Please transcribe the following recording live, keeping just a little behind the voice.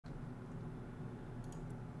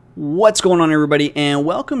What's going on, everybody, and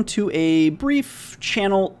welcome to a brief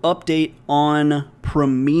channel update on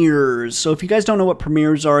premieres. So if you guys don't know what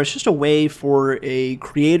premieres are, it's just a way for a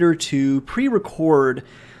creator to pre-record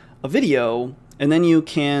a video, and then you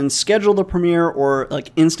can schedule the premiere or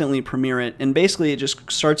like instantly premiere it, and basically it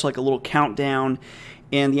just starts like a little countdown.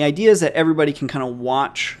 And the idea is that everybody can kind of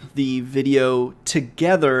watch the video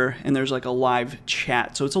together, and there's like a live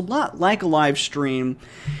chat. So it's a lot like a live stream.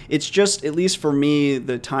 It's just, at least for me,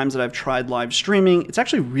 the times that I've tried live streaming, it's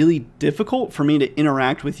actually really difficult for me to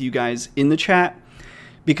interact with you guys in the chat,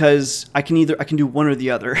 because I can do one or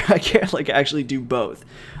the other. I can't like actually do both.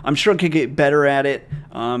 I'm sure I could get better at it,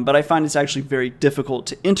 but I find it's actually very difficult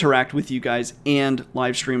to interact with you guys and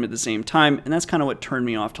live stream at the same time, and that's kind of what turned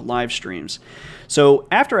me off to live streams. So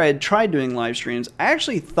after I had tried doing live streams, I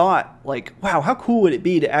actually thought, like, wow, how cool would it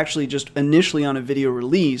be to actually just initially on a video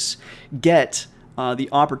release get the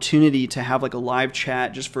opportunity to have like a live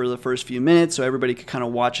chat just for the first few minutes so everybody could kind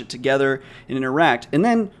of watch it together and interact. And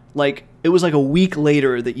then like it was like a week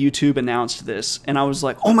later that YouTube announced this, and I was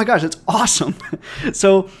like, oh my gosh, that's awesome.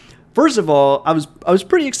 So first of all, I was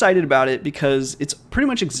pretty excited about it because it's pretty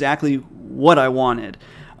much exactly what I wanted.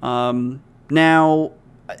 Now,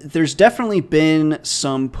 there's definitely been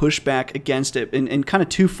some pushback against it in kind of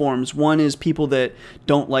two forms. One is people that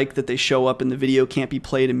don't like that they show up and the video can't be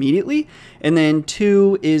played immediately. And then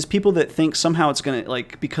two is people that think somehow it's going to,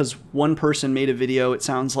 like, because one person made a video, it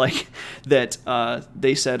sounds like that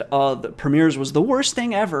they said, oh, the premieres was the worst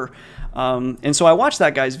thing ever. And so I watched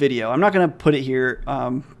that guy's video. I'm not going to put it here,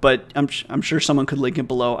 but I'm sure someone could link it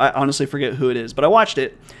below. I honestly forget who it is, but I watched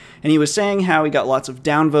it. And he was saying how he got lots of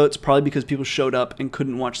downvotes, probably because people showed up and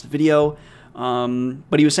couldn't watch the video.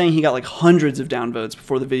 But he was saying he got like hundreds of downvotes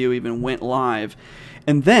before the video even went live.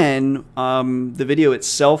 And then the video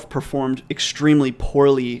itself performed extremely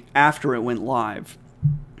poorly after it went live.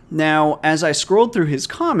 Now, as I scrolled through his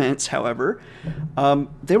comments, however,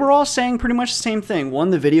 they were all saying pretty much the same thing.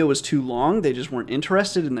 One, the video was too long. They just weren't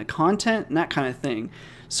interested in the content and that kind of thing.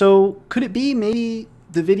 So could it be maybe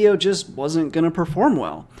the video just wasn't going to perform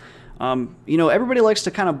well? You know, everybody likes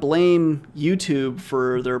to kind of blame YouTube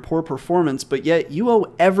for their poor performance, but yet you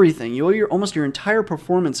owe everything. You owe almost your entire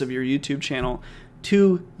performance of your YouTube channel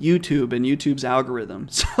to YouTube and YouTube's algorithm.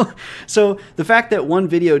 So the fact that one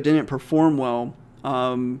video didn't perform well,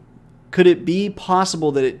 could it be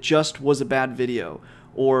possible that it just was a bad video,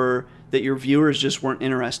 or that your viewers just weren't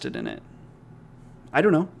interested in it? I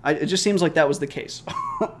don't know. It just seems like that was the case.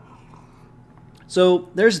 So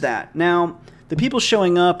there's that. Now, the people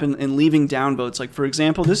showing up and leaving downvotes, like for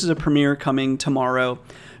example, this is a premiere coming tomorrow.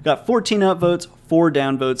 Got 14 upvotes, 4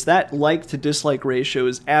 downvotes. That like to dislike ratio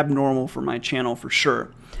is abnormal for my channel for sure.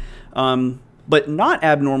 But not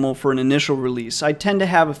abnormal for an initial release. I tend to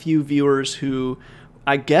have a few viewers who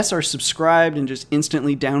I guess are subscribed and just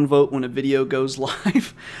instantly downvote when a video goes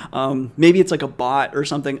live. Maybe it's like a bot or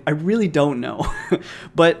something. I really don't know.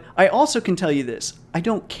 But I also can tell you this. I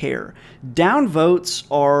don't care. Downvotes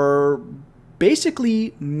are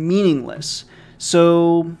basically meaningless.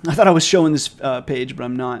 So I thought I was showing this page, but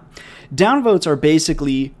I'm not. Downvotes are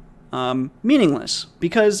basically meaningless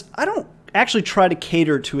because I don't actually try to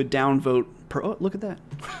cater to a downvote. Oh, look at that.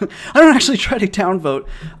 I don't actually try to downvote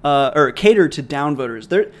or cater to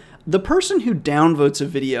downvoters. The person who downvotes a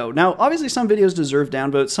video, now obviously some videos deserve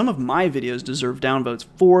downvotes. Some of my videos deserve downvotes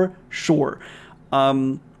for sure.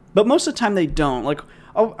 But most of the time they don't. Like,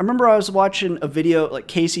 I remember I was watching a video like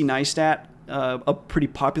Casey Neistat, a pretty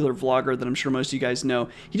popular vlogger that I'm sure most of you guys know.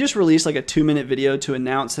 He just released like a 2-minute video to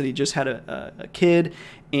announce that he just had a kid,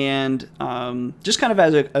 and just kind of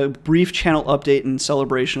as a brief channel update and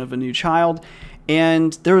celebration of a new child.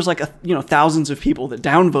 And there was like thousands of people that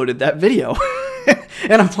downvoted that video.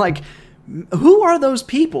 And I'm like, who are those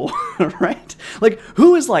people? Right? Like,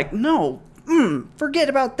 who is like, no, forget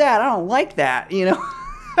about that, I don't like that, you know?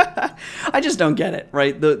 I just don't get it,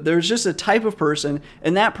 right? There's just a type of person,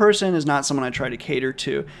 and that person is not someone I try to cater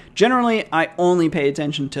to. Generally, I only pay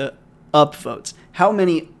attention to upvotes. How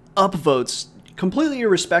many upvotes, completely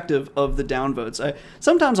irrespective of the downvotes.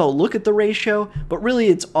 Sometimes I'll look at the ratio, but really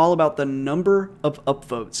it's all about the number of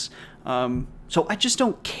upvotes. So I just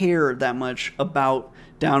don't care that much about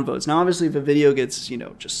downvotes. Now, obviously, if a video gets,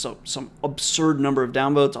 just some absurd number of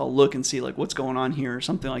downvotes, I'll look and see like what's going on here or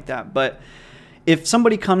something like that. But if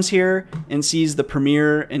somebody comes here and sees the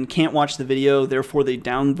premiere and can't watch the video, therefore they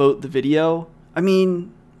downvote the video, I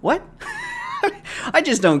mean, what? I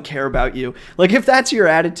just don't care about you. Like, if that's your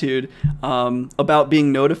attitude about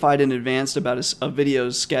being notified in advance about a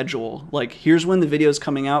video's schedule, like, here's when the video's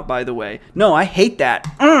coming out, by the way. No, I hate that.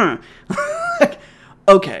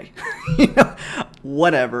 Okay.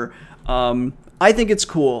 whatever. I think it's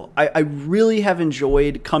cool. I really have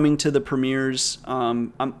enjoyed coming to the premieres.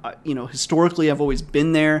 Historically, I've always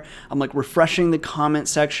been there. I'm like refreshing the comment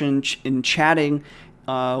section and chatting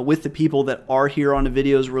with the people that are here on a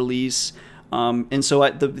video's release. And so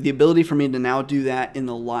the ability for me to now do that in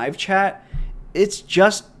the live chat, it's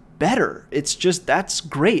just better. That's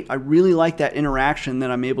great. I really like that interaction that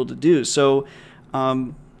I'm able to do. So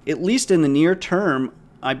at least in the near term,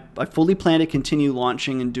 I fully plan to continue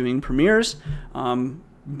launching and doing premieres.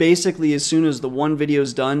 Basically, as soon as the one video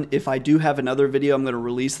is done, if I do have another video I'm going to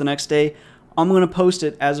release the next day, I'm going to post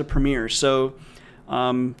it as a premiere. So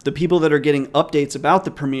the people that are getting updates about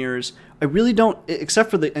the premieres, I really don't,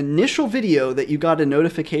 except for the initial video that you got a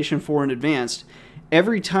notification for in advance,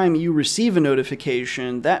 every time you receive a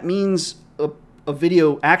notification, that means a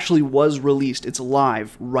video actually was released. It's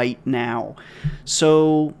live right now.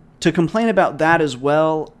 So to complain about that as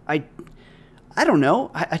well, I don't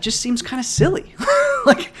know. It just seems kind of silly.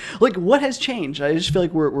 like what has changed? I just feel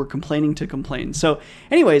like we're complaining to complain. So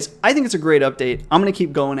anyways, I think it's a great update. I'm going to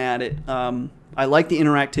keep going at it. I like the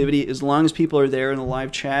interactivity as long as people are there in the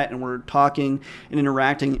live chat and we're talking and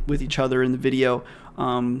interacting with each other in the video.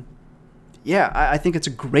 Yeah, I think it's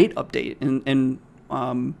a great update. And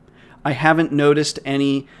I haven't noticed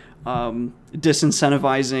any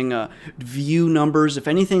disincentivizing view numbers. If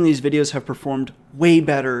anything, these videos have performed way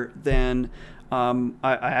better than I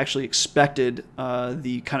actually expected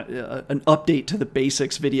the kind of an update to the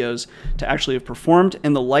basics videos to actually have performed.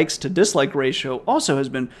 And the likes to dislike ratio also has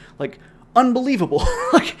been like unbelievable.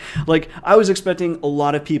 like I was expecting a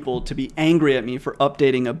lot of people to be angry at me for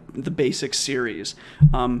updating the basics series.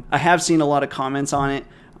 I have seen a lot of comments on it.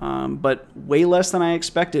 But way less than I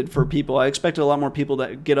expected for people. I expected a lot more people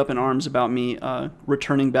that get up in arms about me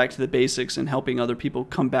returning back to the basics and helping other people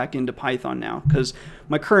come back into Python now. Because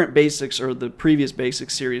my current basics, or the previous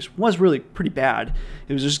basics series, was really pretty bad.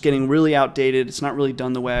 It was just getting really outdated. It's not really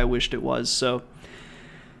done the way I wished it was. So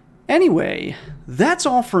anyway, that's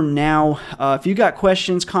all for now. If you got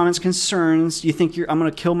questions, comments, concerns, you think I'm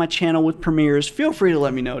going to kill my channel with premieres, feel free to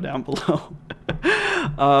let me know down below.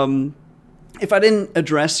 If I didn't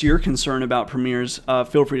address your concern about premieres,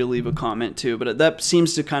 feel free to leave a comment too. But that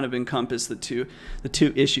seems to kind of encompass the two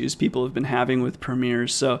issues people have been having with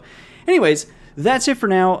premieres. So anyways, that's it for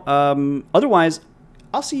now. Otherwise,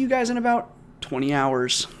 I'll see you guys in about 20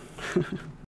 hours.